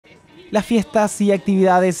Las fiestas y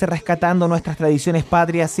actividades rescatando nuestras tradiciones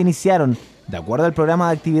patrias se iniciaron, de acuerdo al programa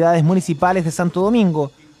de actividades municipales de Santo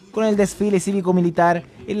Domingo, con el desfile cívico-militar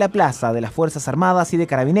en la Plaza de las Fuerzas Armadas y de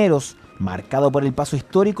Carabineros, marcado por el paso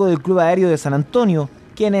histórico del Club Aéreo de San Antonio,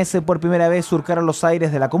 quienes por primera vez surcaron los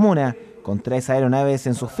aires de la comuna, con 3 aeronaves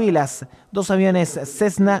en sus filas, 2 aviones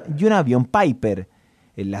Cessna y un avión Piper.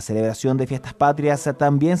 En la celebración de Fiestas Patrias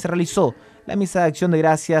también se realizó la misa de acción de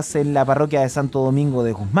gracias en la parroquia de Santo Domingo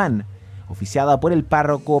de Guzmán, oficiada por el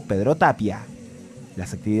párroco Pedro Tapia.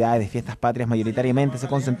 Las actividades de Fiestas Patrias mayoritariamente se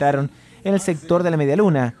concentraron en el sector de la Media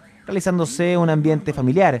Luna, realizándose un ambiente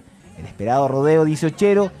familiar, el esperado rodeo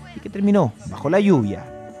 18ero y que terminó bajo la lluvia.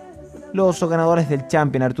 Los ganadores del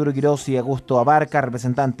Champion, Arturo Quiroz y Augusto Abarca,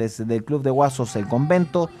 representantes del Club de Guasos El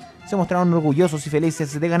Convento, se mostraron orgullosos y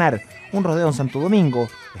felices de ganar un rodeo en Santo Domingo,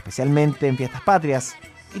 especialmente en Fiestas Patrias,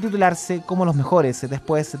 y titularse como los mejores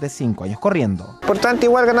después de 5 años corriendo. Importante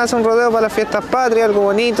igual ganarse un rodeo para las Fiestas Patrias, algo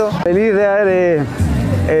bonito. Feliz de haber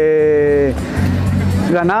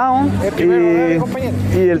ganado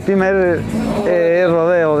y el primer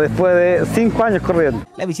rodeo después de 5 años corriendo.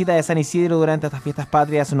 La visita de San Isidro durante estas Fiestas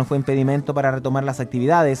Patrias no fue impedimento para retomar las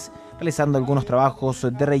actividades, realizando algunos trabajos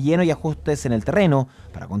de relleno y ajustes en el terreno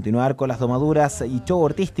para continuar con las domaduras y show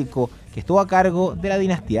artístico que estuvo a cargo de la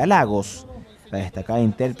dinastía Lagos. La destacada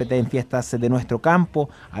intérprete en Fiestas de nuestro campo,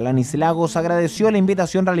 Alanis Lagos, agradeció la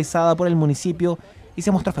invitación realizada por el municipio y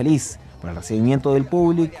se mostró feliz por el recibimiento del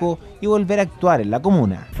público y volver a actuar en la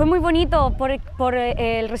comuna. Fue muy bonito por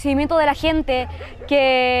el recibimiento de la gente,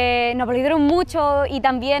 que nos aplaudieron mucho y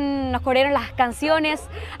también nos corearon las canciones.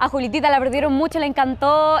 A Julietita la aplaudieron mucho, le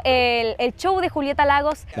encantó el show de Julieta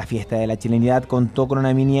Lagos. La fiesta de la chilenidad contó con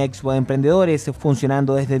una mini expo de emprendedores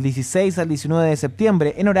funcionando desde el 16 al 19 de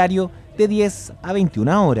septiembre en horario de 10 a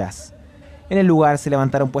 21 horas. En el lugar se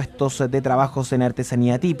levantaron puestos de trabajos en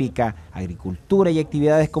artesanía típica, agricultura y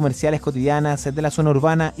actividades comerciales cotidianas de la zona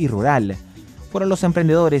urbana y rural. Fueron los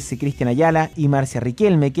emprendedores Cristian Ayala y Marcia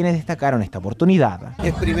Riquelme quienes destacaron esta oportunidad.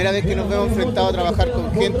 Es primera vez que nos vemos enfrentados a trabajar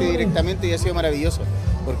con gente directamente y ha sido maravilloso,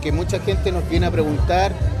 porque mucha gente nos viene a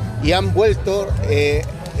preguntar y han vuelto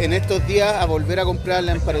en estos días a volver a comprar.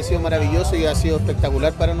 Le han parecido maravilloso y ha sido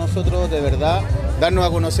espectacular para nosotros, de verdad, darnos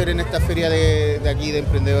a conocer en esta feria de aquí de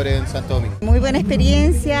emprendedores en Santo Domingo. Muy buena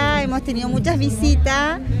experiencia, hemos tenido muchas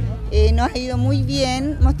visitas, nos ha ido muy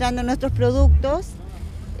bien mostrando nuestros productos.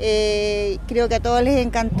 Creo que a todos les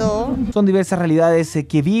encantó. Son diversas realidades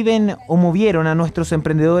que viven o movieron a nuestros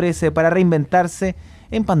emprendedores para reinventarse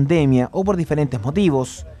en pandemia o por diferentes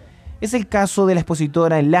motivos. Es el caso de la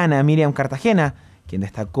expositora en lana Miriam Cartagena, quien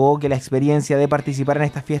destacó que la experiencia de participar en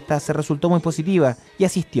estas fiestas se resultó muy positiva y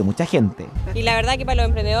asistió mucha gente. Y la verdad que para los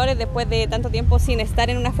emprendedores, después de tanto tiempo sin estar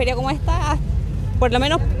en una feria como esta, por lo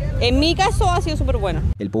menos en mi caso ha sido súper bueno.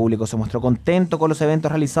 El público se mostró contento con los eventos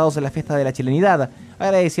realizados en la fiesta de la chilenidad,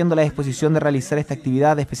 agradeciendo la disposición de realizar esta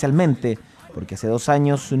actividad especialmente, porque hace 2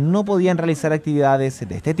 años no podían realizar actividades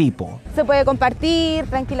de este tipo. Se puede compartir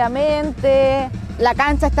tranquilamente, la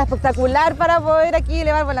cancha está espectacular para poder aquí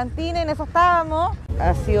elevar volantines, en eso estábamos.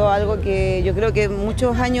 Ha sido algo que yo creo que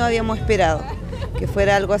muchos años habíamos esperado, que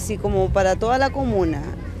fuera algo así como para toda la comuna,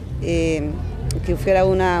 que fuera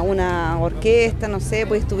una orquesta, no sé,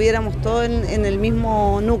 pues estuviéramos todos en el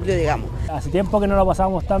mismo núcleo, digamos. Hace tiempo que no lo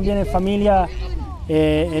pasábamos tan bien en familia,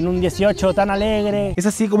 en un 18 tan alegre. Es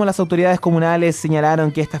así como las autoridades comunales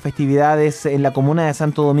señalaron que estas festividades en la comuna de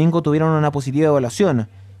Santo Domingo tuvieron una positiva evaluación.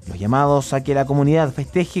 Los llamados a que la comunidad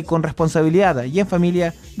festeje con responsabilidad y en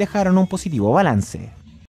familia dejaron un positivo balance.